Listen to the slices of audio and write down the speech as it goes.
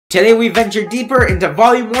Today we venture deeper into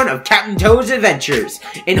Volume 1 of Captain Toad's adventures,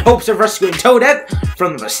 in hopes of rescuing Toadette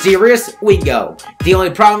from the mysterious Wingo. The only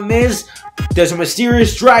problem is, there's a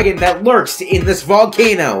mysterious dragon that lurks in this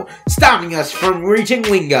volcano, stopping us from reaching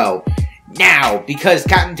Wingo. Now, because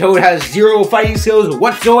Captain Toad has zero fighting skills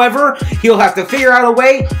whatsoever, he'll have to figure out a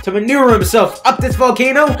way to maneuver himself up this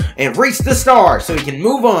volcano and reach the star so he can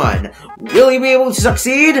move on. Will he be able to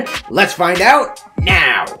succeed? Let's find out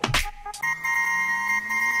now.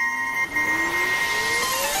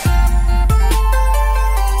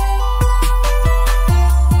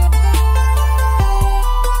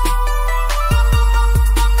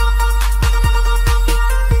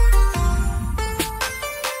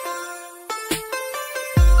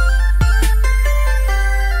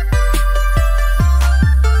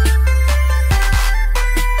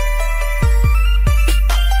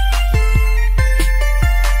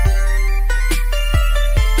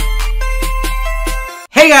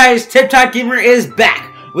 Hey guys, TipTop Gamer is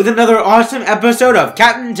back with another awesome episode of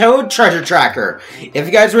Captain Toad Treasure Tracker. If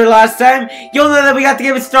you guys were last time, you'll know that we got to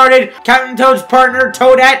get it started. Captain Toad's partner,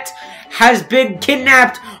 Toadette, has been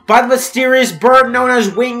kidnapped by the mysterious bird known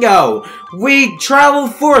as Wingo. We travel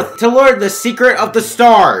forth to learn the secret of the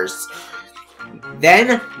stars.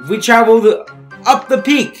 Then, we traveled up the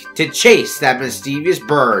peak to chase that mysterious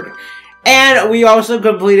bird. And we also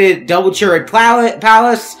completed Double Cherry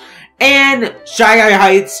Palace and Shy Guy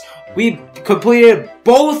Heights. We completed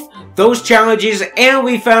both those challenges, and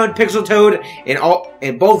we found Pixel Toad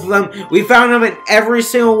in both of them. We found them in every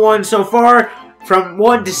single one so far, from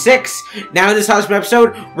 1 to 6. Now in this awesome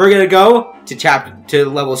episode, we're gonna go to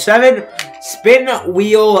level 7, Spin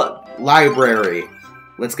Wheel Library.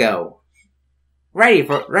 Let's go. Ready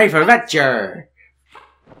for adventure.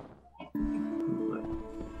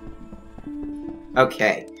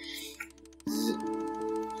 Okay.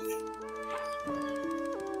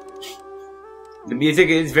 The music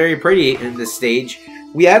is very pretty in this stage.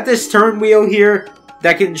 We have this turn wheel here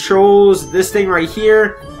that controls this thing right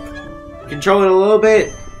here. Control it a little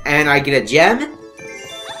bit, and I get a gem.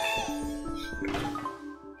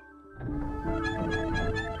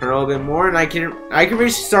 Turn a little bit more, and I can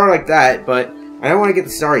reach the star like that, but I don't want to get the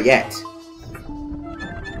star yet.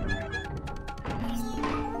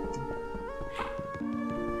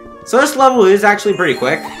 So this level is actually pretty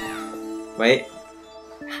quick. Wait.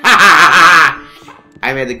 Ha ha ha ha!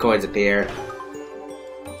 I made the coins appear.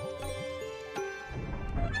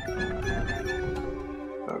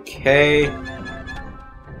 Okay.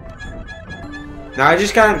 Now I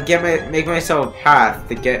just gotta make myself a path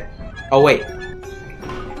to get. Oh wait,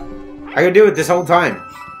 I could do it this whole time.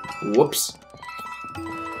 Whoops.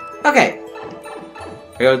 Okay.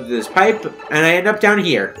 I go to this pipe and I end up down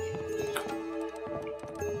here.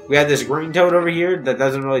 We have this green toad over here that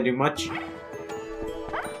doesn't really do much.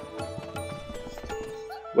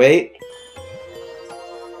 Wait.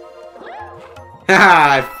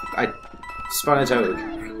 Haha, I spun a toad.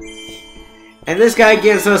 And this guy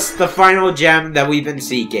gives us the final gem that we've been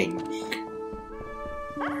seeking.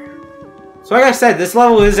 So like I said, this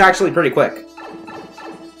level is actually pretty quick.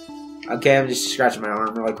 Okay, I'm just scratching my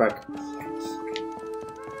arm really quick.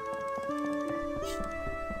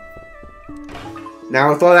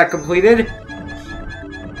 Now with all that completed...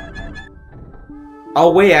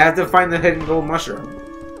 Oh wait, I have to find the hidden gold mushroom.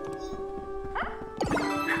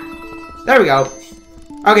 There we go.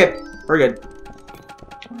 Okay, we're good.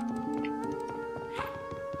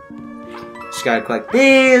 Just gotta collect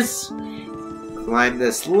these. Climb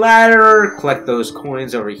this ladder. Collect those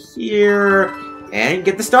coins over here. And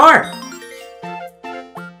get the star.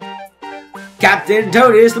 Captain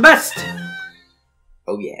Toad is the best.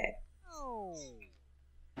 Oh yeah.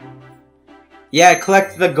 Yeah,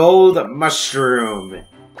 collect the gold mushroom.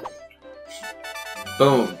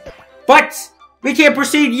 Boom. But we can't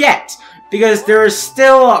proceed yet, because there is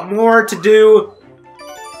still more to do.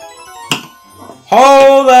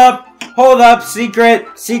 Hold up,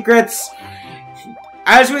 secrets.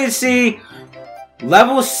 As we can see,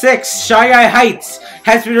 level 6 Shy Guy Heights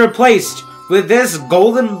has been replaced with this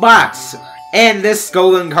golden box and this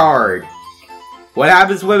golden card. What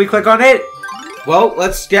happens when we click on it? Well,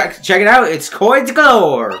 let's check it out. It's coins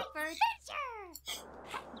galore.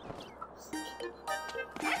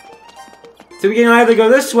 So we can either go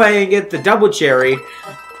this way and get the double cherry,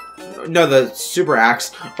 no, the super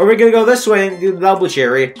axe, or we're gonna go this way and do the double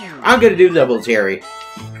cherry. I'm gonna do the double cherry.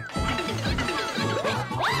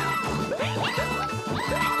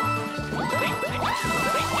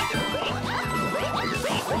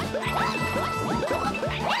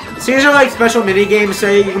 So these are like special mini games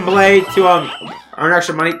so you can play to earn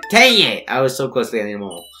extra money. Dang it! I was so close to getting them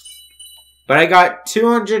all. But I got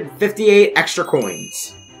 258 extra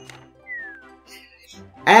coins.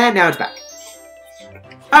 And now it's back.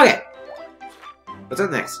 Okay. What's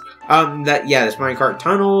up next? This minecart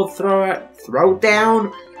tunnel throw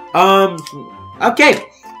down. Okay.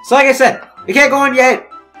 So like I said, we can't go on yet.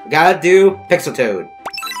 We gotta do Pixel Toad.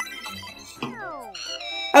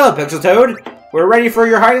 Hello, Pixel Toad. We're ready for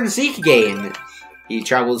your hide and seek game. He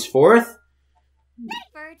travels forth,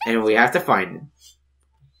 and we have to find him.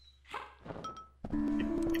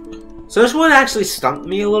 So this one actually stumped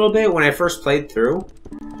me a little bit when I first played through.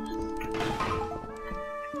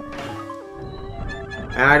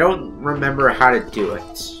 And I don't remember how to do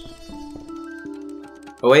it.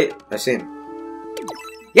 Oh wait, I see him.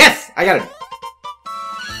 Yes! I got him!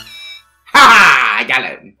 Ha! I got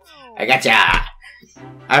him! I gotcha!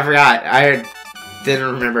 I forgot. I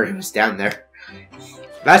didn't remember he was down there.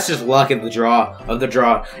 That's just luck of the draw.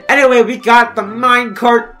 Anyway, we got the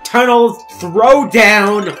minecart tunnel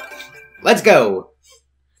throwdown! Let's go!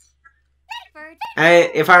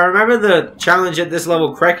 If I remember the challenge at this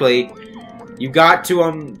level correctly, you got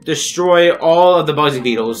to destroy all of the Bugsy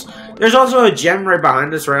Beetles. There's also a gem right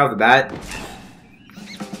behind us right off the bat.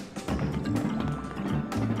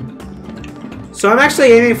 So I'm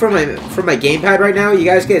actually aiming for my gamepad right now. You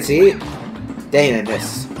guys can't see it. Dang, I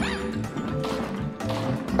missed.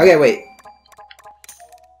 Okay, wait.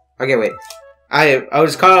 I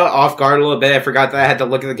was caught off guard a little bit. I forgot that I had to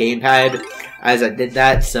look at the gamepad as I did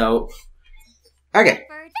that, so... Okay.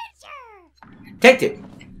 Take two.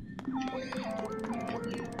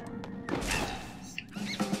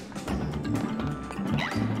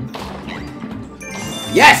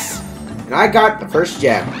 Yes! And I got the first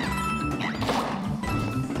gem.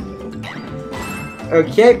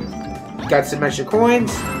 Okay. Got some extra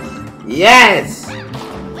coins. Yes!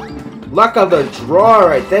 Luck of the draw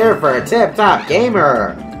right there for a TipTop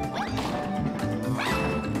gamer.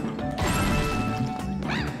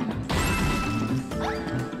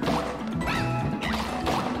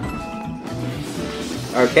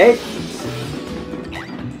 Okay.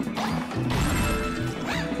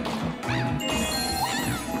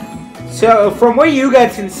 So, from what you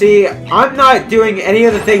guys can see, I'm not doing any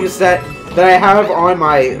of the things that I have on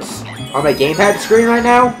my gamepad screen right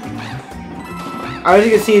now. As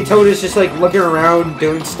you can see, Toad is just like looking around,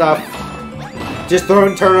 doing stuff, just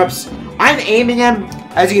throwing turnips. I'm aiming him,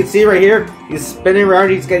 as you can see right here. He's spinning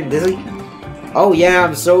around, he's getting dizzy. Oh yeah,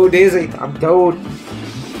 I'm so dizzy. I'm Toad.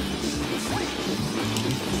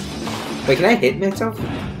 Wait, can I hit myself?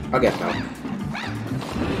 Okay, no.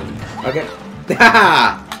 Okay.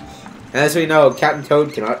 Haha! As we know, Captain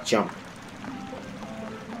Toad cannot jump.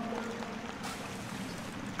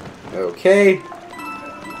 Okay.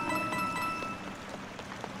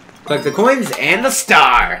 Collect the coins and the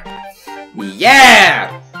star!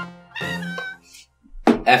 Yeah!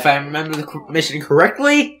 If I remember the mission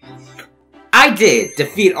correctly, I did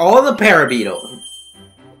defeat all the Parabeetle.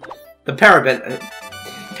 The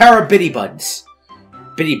Parabitty Buds.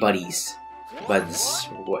 Bitty Buddies. Buds.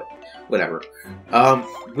 Whatever.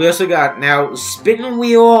 We also got now Spin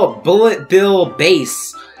Wheel, Bullet Bill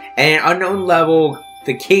Base, and unknown level,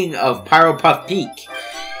 the King of Pyro Puff Peak.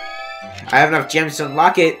 I have enough gems to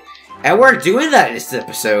unlock it, and we're doing that in this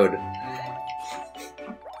episode.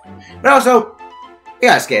 But also, we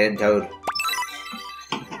gotta get in, Toad.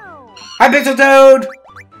 Hi, Pixel Toad!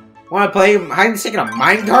 Wanna play hide and seek in a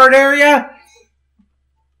minecart area?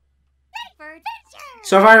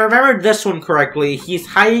 So if I remember this one correctly, he's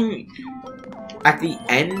hiding at the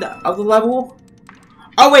end of the level?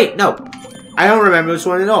 Oh wait, no. I don't remember this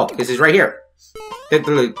one at all, because he's right here.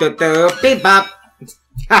 Beep bop.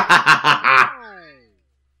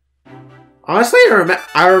 Honestly,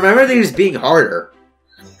 I remember these being harder.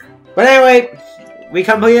 But anyway, we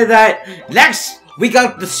completed that. Next, we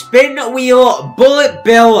got the Spin Wheel Bullet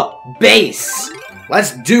Bill Base.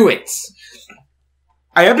 Let's do it.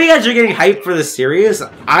 I hope you guys are getting hyped for the series.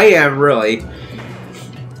 I am, really.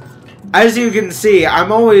 As you can see,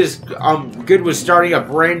 I'm always good with starting a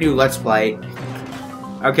brand new Let's Play.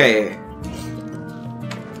 Okay.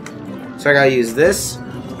 So I gotta use this.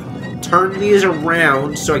 Turn these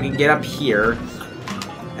around so I can get up here.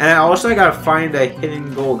 And I also gotta find a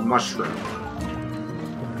hidden gold mushroom.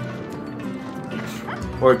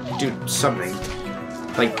 Or do something.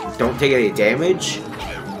 Like, don't take any damage.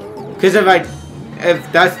 Because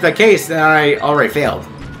if that's the case, then I already failed.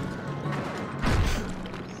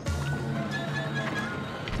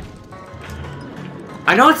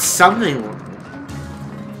 I know it's something.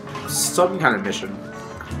 Some kind of mission.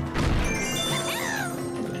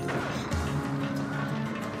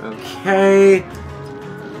 Okay.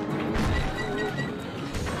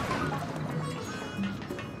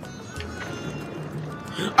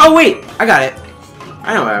 Oh, wait! I got it.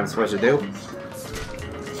 I know what I'm supposed to do.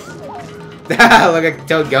 Look at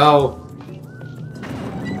Toad go.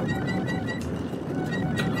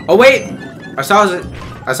 Oh, wait! I saw it.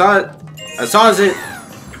 I saw it. I saw it.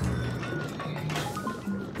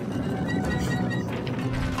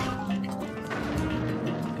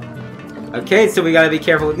 Okay, so we gotta be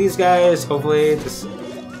careful with these guys. Hopefully, this.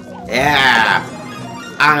 Yeah!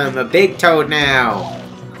 I'm a big toad now.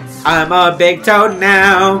 I'm a big toad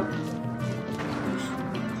now.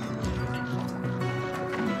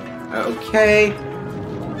 Okay.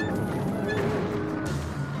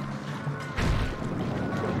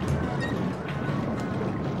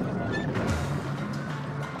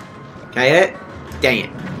 Can I hit it? Dang it.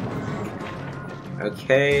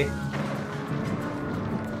 Okay.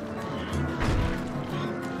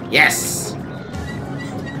 Yes!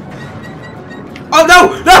 Oh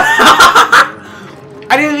no! No!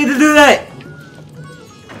 I didn't mean to do that!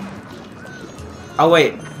 Oh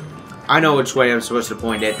wait. I know which way I'm supposed to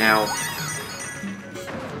point it now.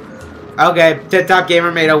 Okay, TipTop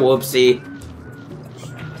Gamer made a whoopsie.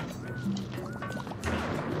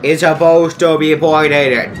 It's supposed to be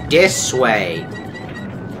pointed this way.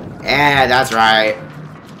 Yeah, that's right.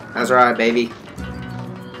 That's right, baby.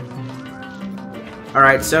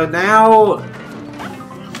 Alright, so now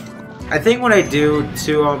I think what I do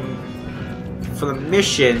to for the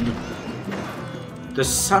mission, there's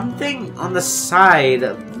something on the side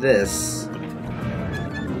of this.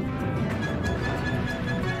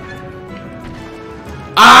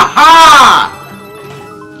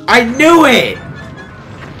 Aha! I knew it!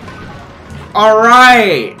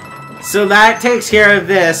 Alright! So that takes care of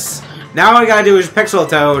this. Now all I gotta do is Pixel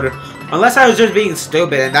Toad. Unless I was just being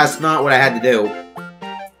stupid and that's not what I had to do.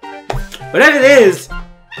 But if it is,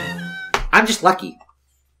 I'm just lucky.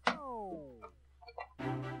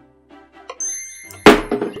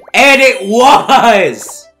 And it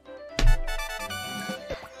was!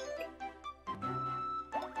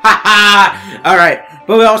 Haha! Alright,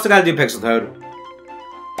 but we also gotta do Pixel Toad.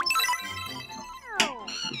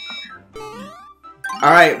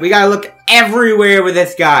 Alright, we gotta look everywhere with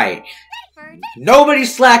this guy. Nobody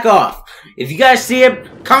slack off. If you guys see him,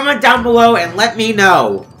 comment down below and let me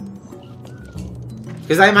know.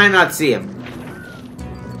 Because I might not see him.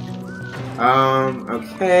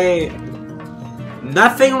 Okay.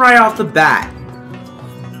 Nothing right off the bat.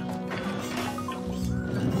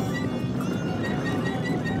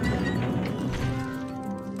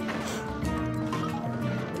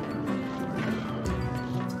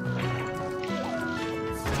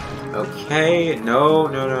 Okay, no.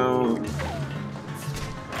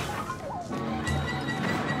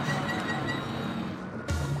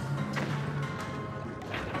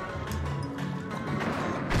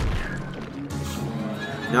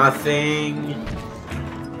 Nothing.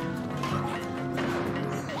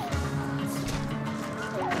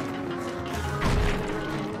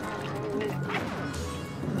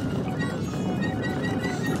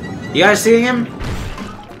 You guys seeing him?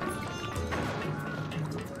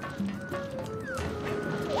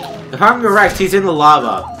 If I'm correct, he's in the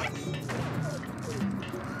lava.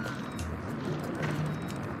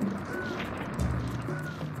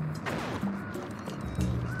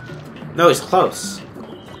 No, he's close.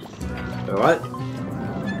 Wait, what?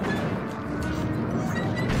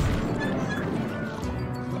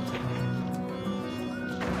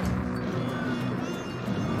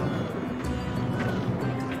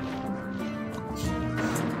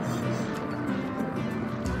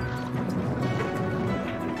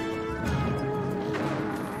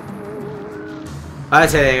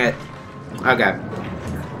 That's hitting it. Okay.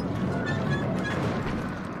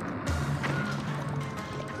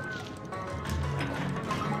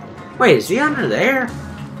 Wait, is he under there?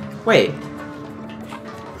 Wait.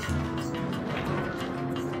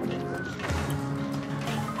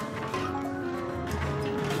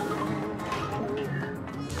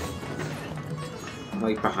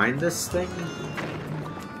 Like behind this thing?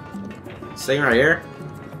 This thing right here?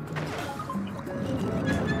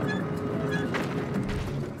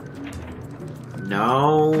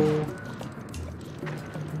 No.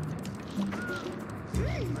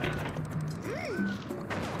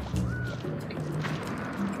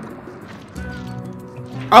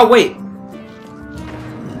 Oh, wait.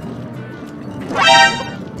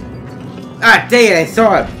 Ah, dang it, I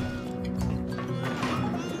saw him.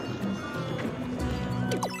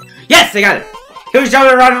 Yes, I got it. He was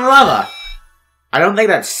jumping around in the lava. I don't think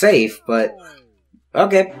that's safe, but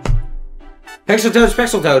okay. Pixel Toad's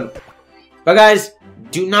Pixel Toad. But guys,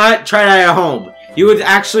 do not try that at home. You would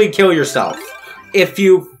actually kill yourself if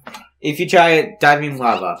you try diving in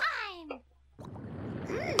lava.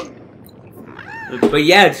 But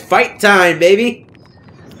yeah, it's fight time, baby.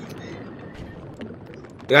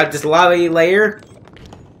 We got this lava layer.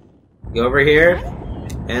 Go over here.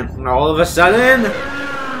 And all of a sudden...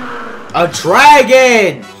 a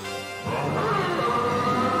dragon!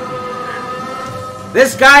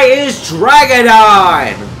 This guy is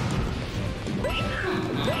Draggadon!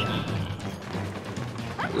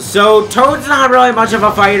 So, Toad's not really much of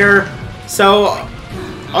a fighter. So,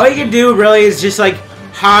 all you can do really is just like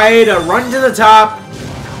hide, run to the top.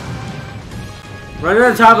 Run to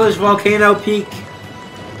the top of this volcano peak.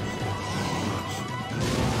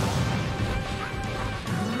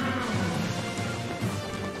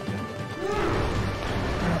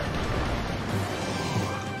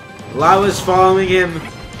 Lava's following him,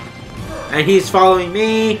 and he's following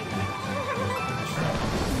me.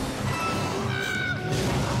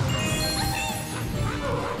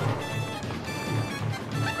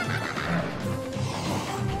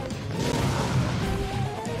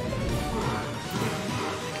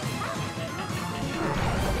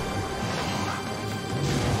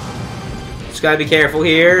 Just gotta be careful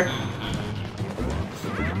here.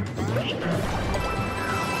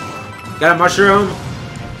 Got a mushroom.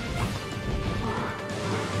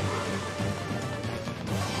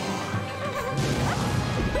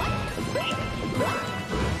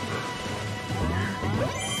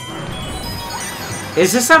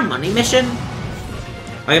 Is this a money mission?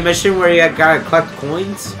 Like a mission where you gotta collect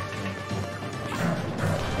coins?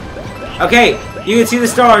 Okay, you can see the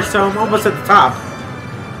stars, so I'm almost at the top.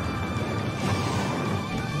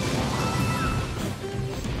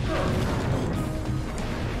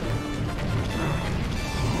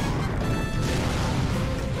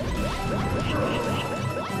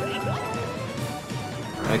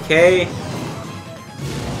 Okay.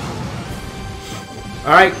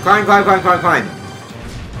 Alright, climb, climb, climb, climb, climb.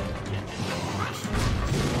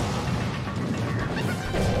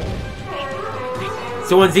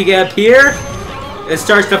 So once you get up here, it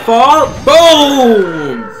starts to fall.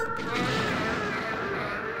 Boom!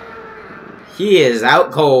 He is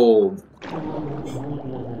out cold.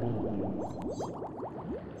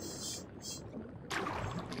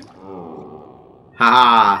 Ha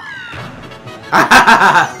ha!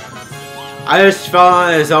 I just fell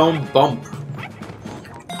on his own bump.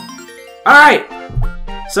 Alright!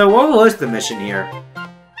 So what was the mission here?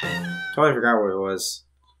 Totally forgot what it was.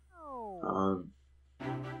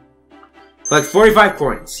 Like 45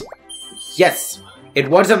 coins. Yes! It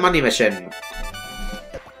was a money mission.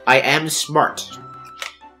 I am smart.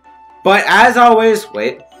 But as always...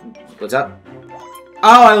 Wait. What's up?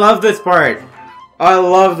 Oh, I love this part! I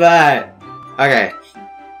love that! Okay.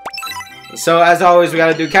 So, as always, we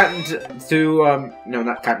gotta do no,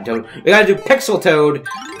 not Captain Toad. We gotta do Pixel Toad,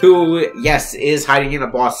 who, yes, is hiding in a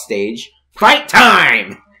boss stage. Fight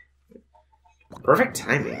time! Perfect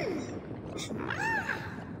timing.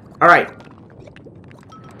 Alright.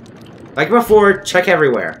 Like before, check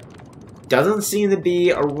everywhere. Doesn't seem to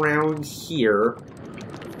be around here.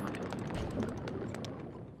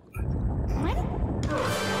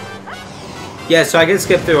 Yeah, so I can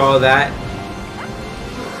skip through all of that.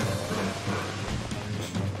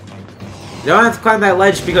 You don't have to climb that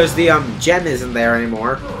ledge because the gem isn't there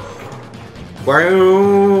anymore.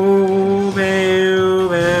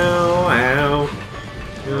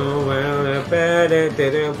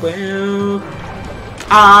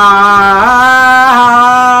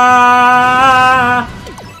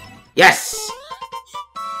 Yes!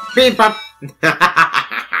 Beep up!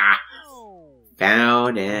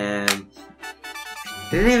 Found him.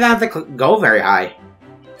 Didn't even have to go very high.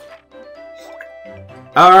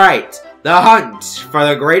 Alright, the hunt for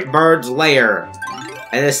the great bird's lair.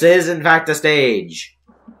 And this is, in fact, a stage.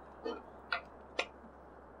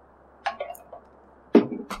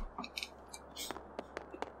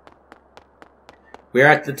 We're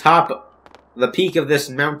at the top, the peak of this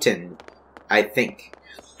mountain, I think.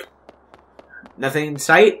 Nothing in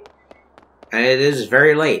sight, and it is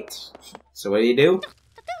very late. So what do?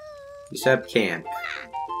 You set up camp.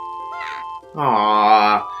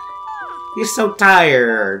 Aww, he's so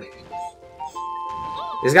tired.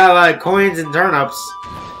 He's got a lot of coins and turnips.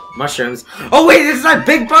 Mushrooms. Oh wait, this is that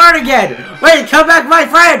big barn again! Wait, come back, my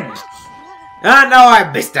friend! Ah, no, I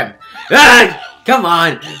missed him. Ah, come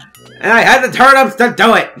on. And I had the turnips to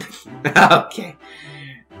do it. Okay.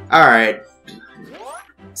 Alright.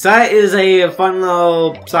 So that is a fun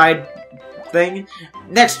little side thing.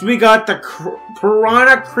 Next we got the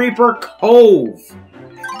Piranha Creeper Cove.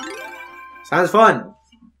 Sounds fun.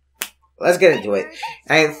 Let's get into it.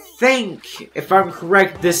 I think, if I'm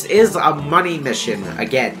correct, this is a money mission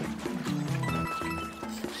again.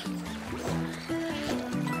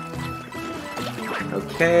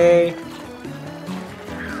 Okay.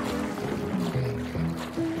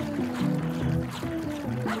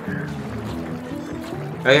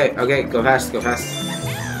 Okay, okay, go fast, go fast.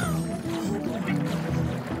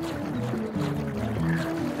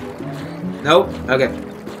 Nope, okay.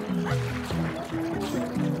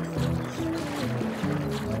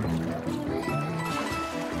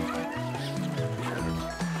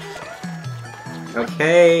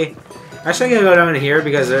 Okay. Actually, I'm gonna go down here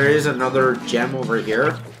because there is another gem over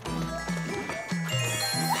here.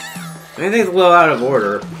 I think it's a little out of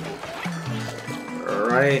order.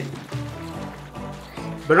 Alright.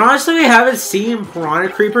 But honestly, we haven't seen piranha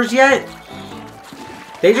creepers yet.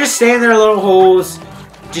 They just stay in their little holes.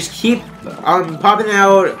 Just keep popping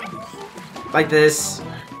out like this.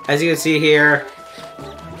 As you can see here.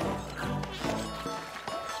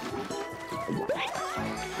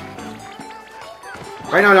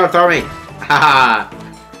 Right now, don't throw me.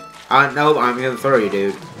 Haha. Nope, I'm gonna throw you,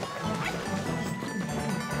 dude.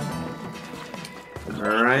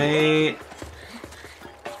 Alright.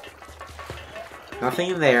 Nothing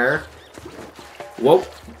in there. Whoa.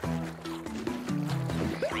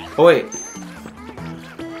 Oh, wait.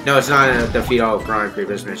 No, it's not a defeat all piranha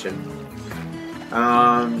creepers mission.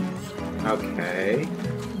 Okay.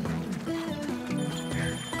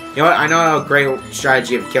 You know what? I know a great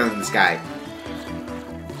strategy of killing this guy.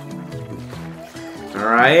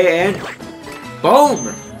 Alright, and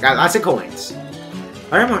boom! Got lots of coins.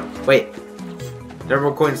 Wait. There are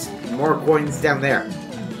more coins down there.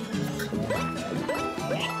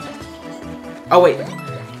 Oh, wait.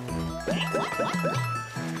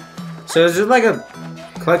 So is it like a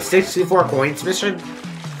collect 64 coins mission?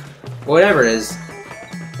 Whatever it is.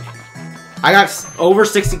 I got over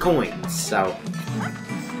 60 coins, so.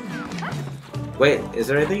 Wait, is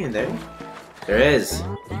there anything in there? There is.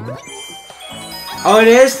 Oh, it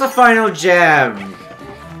is the final gem!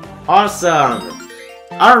 Awesome!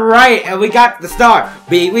 Alright, and we got the star!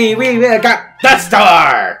 We got the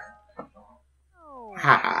star!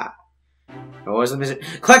 Haha. What was the mission?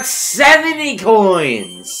 Collect 70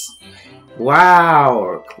 coins!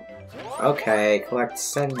 Wow! Okay, collect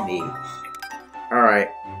 70. Alright.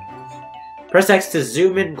 Press X to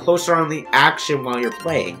zoom in closer on the action while you're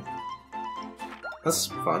playing. That's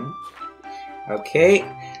fun. Okay.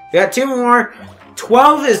 We got 2 more.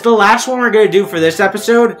 12 is the last one we're gonna do for this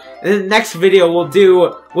episode. And then the next video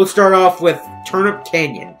we'll start off with Turnip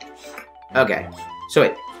Canyon. Okay. So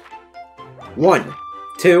wait. 1,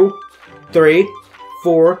 2, 3,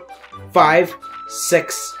 4, 5,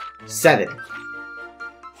 6, 7.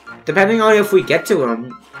 Depending on if we get to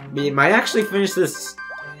them, we might actually finish this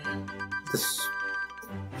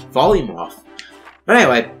volume off. But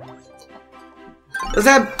anyway, let's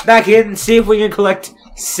head back in and see if we can collect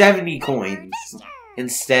 70 coins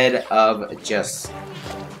instead of just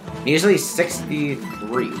usually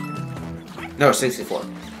 63. No, 64.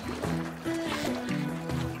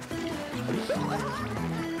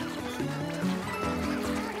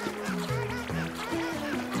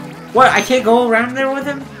 What? I can't go around there with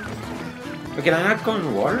him? But can I not go in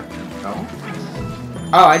the water? No.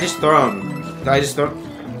 Oh, I just throw them. I just throw.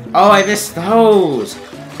 Oh, I missed those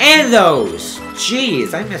and those.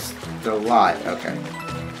 Jeez, I missed a lot. Okay.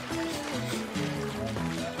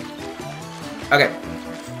 Okay.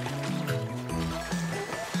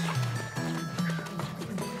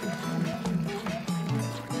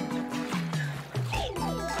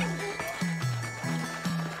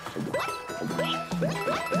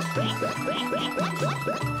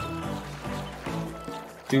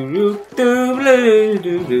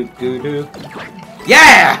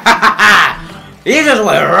 Yeah! He just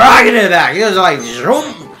went rocking it back. He was like, zoom,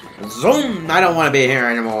 zoom. I don't want to be here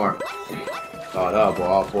anymore.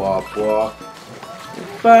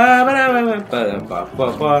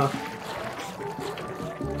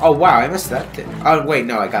 Oh wow, I missed that too. Oh wait,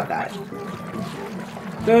 no, I got that.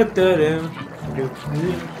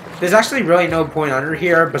 There's actually really no point under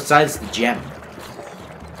here besides the gem.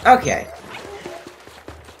 Okay.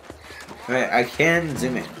 Wait, I can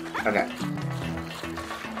zoom in. Okay.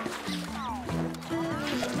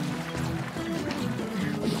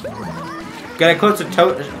 Get a closer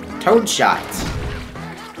toad shot.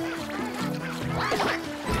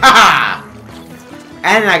 Haha!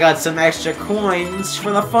 And I got some extra coins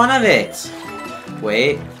for the fun of it.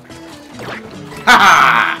 Wait.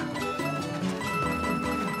 Haha!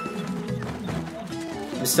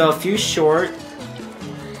 I'm still a few short.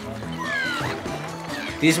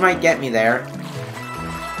 These might get me there.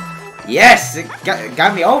 Yes! It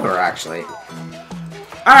got me over, actually.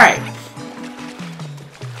 Alright.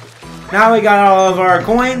 Now we got all of our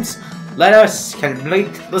coins. Let us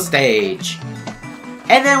complete the stage.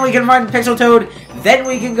 And then we can find Pixel Toad. Then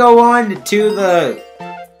we can go on to the...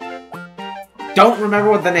 Don't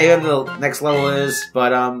remember what the name of the next level is, but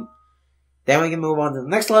then we can move on to the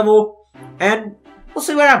next level, and we'll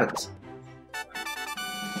see what happens.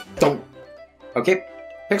 Don't. Okay,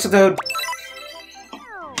 Pixel Toad.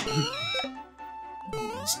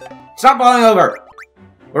 Stop falling over.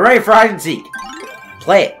 We're ready for hide and seek.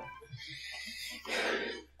 Play it.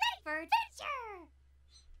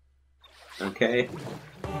 Okay.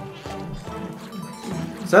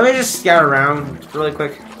 So let me just scout around really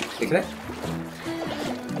quick. Can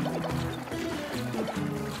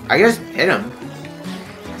I just hit him.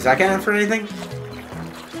 Does that count for anything?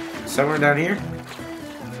 Somewhere down here?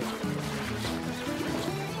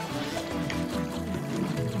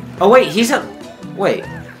 Oh wait, he's a... Wait.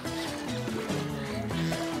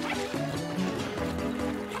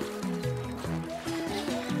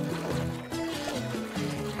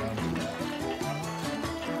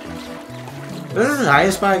 This is the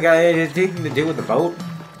highest spot guy had anything to do with the boat.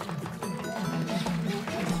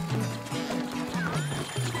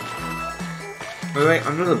 Wait,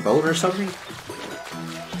 under the boat or something?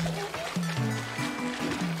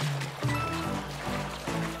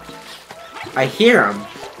 I hear him.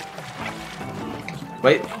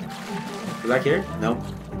 Wait. Is back here? No.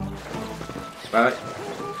 Bye.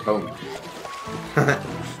 Boom.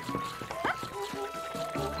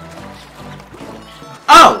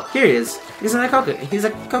 Oh! Here he is. He's a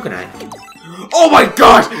coconut. Oh my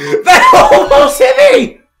gosh! That almost hit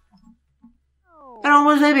me! That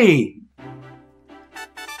almost hit me!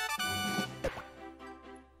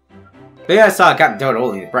 But yeah, I saw Captain Toad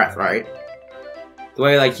holding his breath, right? The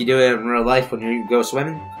way like you do it in real life when you go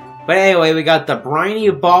swimming. But anyway, we got the briny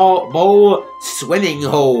bowl swimming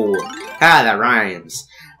hole. Ah, that rhymes.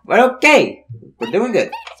 But okay, we're doing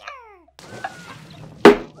good.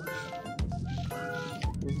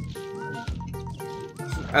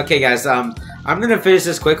 Okay, guys, I'm gonna finish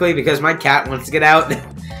this quickly because my cat wants to get out.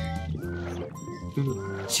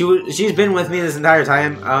 She's been with me this entire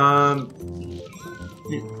time.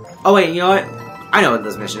 Oh wait, you know what? I know what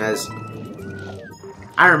this mission is.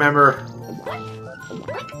 I remember.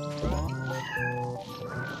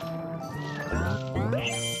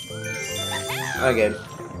 Okay.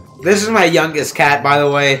 This is my youngest cat, by the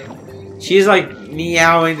way. She's like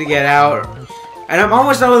meowing to get out. And I'm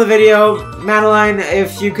almost done with the video. Madeline,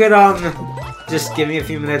 if you could just give me a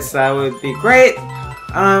few minutes, that would be great.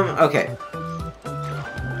 Okay.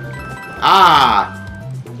 Ah.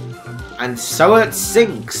 And so it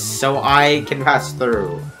sinks, so I can pass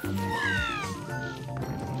through.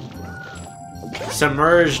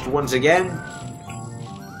 Submerged once again.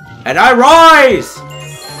 And I rise!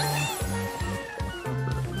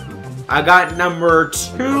 I got number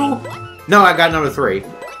 2. No, I got number 3.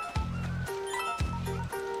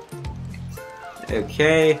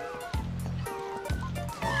 Okay.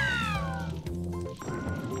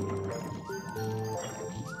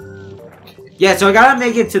 Yeah, so I gotta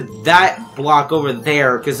make it to that block over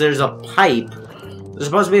there, because there's a pipe. There's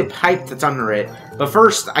supposed to be a pipe that's under it. But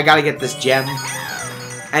first, I gotta get this gem.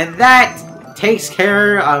 And that takes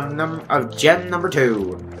care of gem number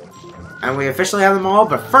 2. And we officially have them all,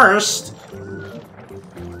 but first,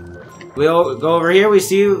 we'll go over here. We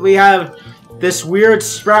see we have this weird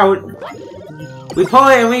sprout. We pull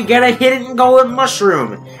it and we get a hidden golden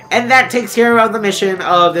mushroom. And that takes care of the mission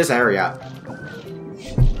of this area.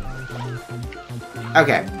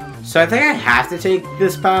 Okay, so I think I have to take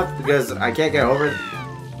this path because I can't get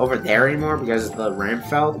over there anymore because the ramp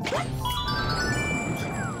fell.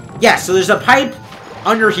 Yeah, so there's a pipe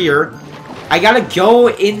under here. I gotta go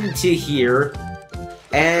into here.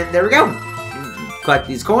 And there we go. Collect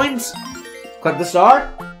these coins. Collect the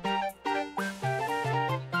star.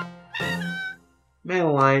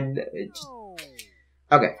 Madeline.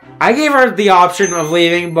 Okay, I gave her the option of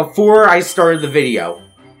leaving before I started the video.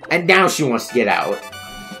 And now she wants to get out.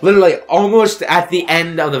 Literally, almost at the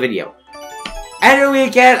end of the video. And we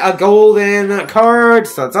get a golden card,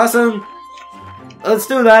 so that's awesome. Let's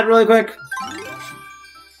do that really quick.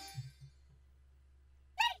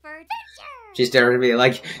 She's staring at me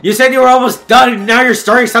like, you said you were almost done, and now you're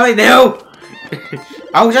starting something new?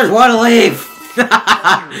 I just want to leave.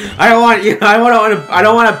 I don't want you. I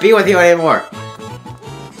don't want to be with you anymore.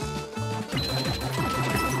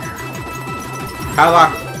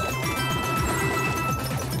 Padlock.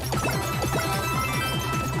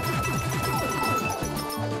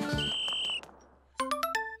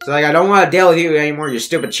 So like, I don't want to deal with you anymore, you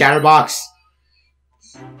stupid chatterbox.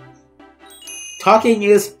 Talking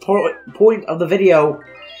is point of the video.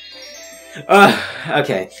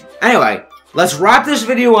 Okay. Anyway, let's wrap this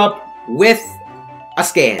video up with a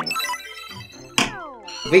scan.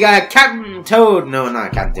 We got a Captain Toad. No,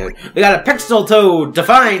 not Captain Toad. We got a Pixel Toad to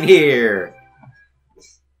find here.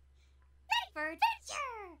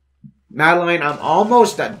 Madeline, I'm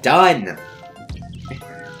almost done.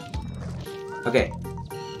 Okay.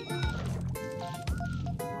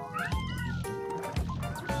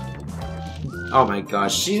 Oh my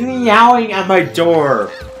gosh, she's meowing at my door.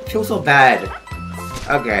 I feel so bad.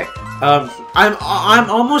 Okay. I'm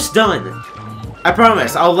almost done. I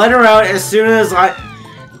promise. I'll let her out as soon as I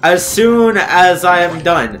am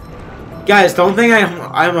done. Guys, don't think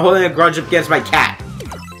I'm holding a grudge against my cat.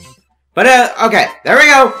 But okay, there we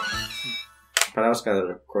go. But I also gotta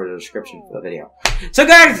record a description for the video. So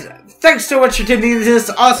guys, thanks so much for tuning into this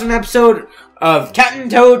awesome episode of Captain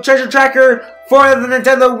Toad Treasure Tracker for the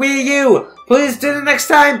Nintendo Wii U. Please tune in next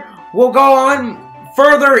time. We'll go on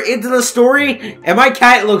further into the story. And my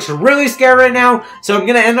cat looks really scared right now. So I'm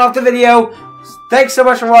gonna end off the video. Thanks so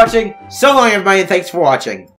much for watching. So long everybody, and thanks for watching.